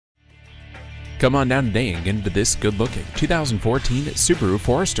Come on down today and get into this good-looking 2014 Subaru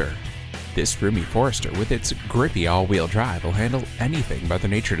Forester. This roomy Forester with its grippy all-wheel drive will handle anything Mother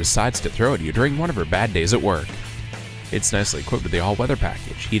Nature decides to throw at you during one of her bad days at work. It's nicely equipped with the all-weather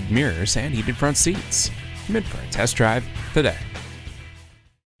package, heated mirrors, and heated front seats. Come in for a test drive today.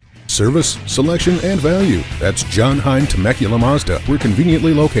 Service, selection, and value. That's John Hine Temecula Mazda. We're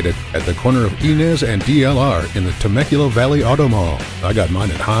conveniently located at the corner of Inez and DLR in the Temecula Valley Auto Mall. I got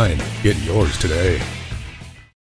mine at Hine. Get yours today.